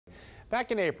Back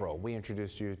in April, we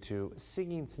introduced you to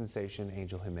singing sensation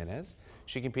Angel Jimenez.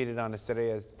 She competed on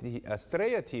Estrella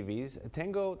TV's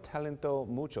Tengo Talento,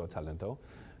 Mucho Talento.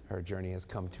 Her journey has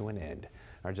come to an end.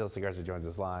 Our Jill Segarza joins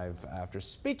us live after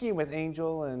speaking with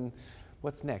Angel and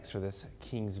what's next for this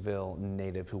Kingsville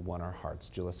native who won our hearts.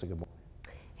 Julissa, good morning.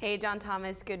 Hey, John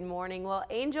Thomas, good morning. Well,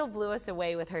 Angel blew us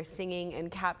away with her singing and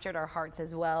captured our hearts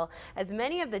as well as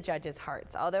many of the judges'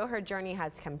 hearts. Although her journey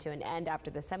has come to an end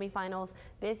after the semifinals,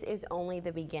 this is only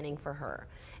the beginning for her.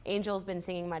 Angel's been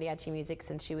singing mariachi music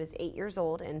since she was 8 years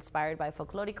old, inspired by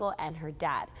Folklorico and her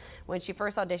dad. When she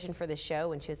first auditioned for the show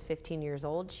when she was 15 years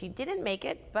old, she didn't make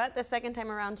it, but the second time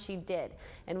around she did.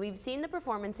 And we've seen the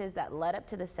performances that led up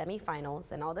to the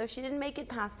semifinals, and although she didn't make it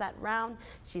past that round,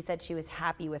 she said she was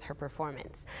happy with her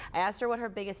performance. I asked her what her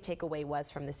biggest takeaway was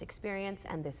from this experience,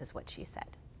 and this is what she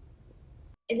said.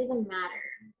 It doesn't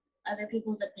matter other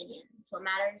people's opinions. What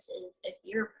matters is if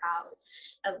you're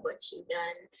proud of what you've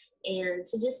done and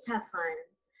to just have fun.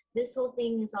 This whole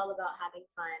thing is all about having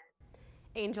fun.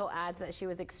 Angel adds that she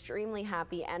was extremely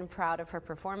happy and proud of her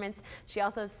performance. She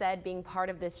also said being part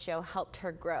of this show helped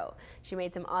her grow. She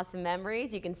made some awesome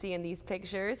memories you can see in these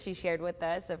pictures she shared with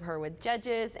us of her with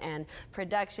judges and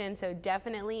production, so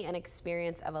definitely an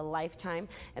experience of a lifetime.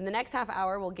 In the next half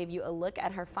hour, we'll give you a look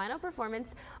at her final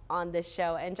performance on this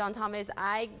show. And John Thomas,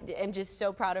 I am just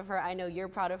so proud of her. I know you're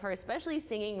proud of her, especially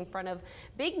singing in front of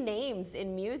big names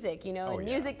in music, you know,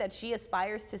 music that she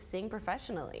aspires to sing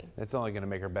professionally. It's only going to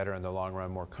make her better in the long run,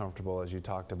 more comfortable, as you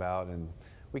talked about, and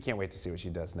we can't wait to see what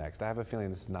she does next. I have a feeling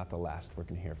this is not the last we're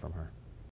going to hear from her.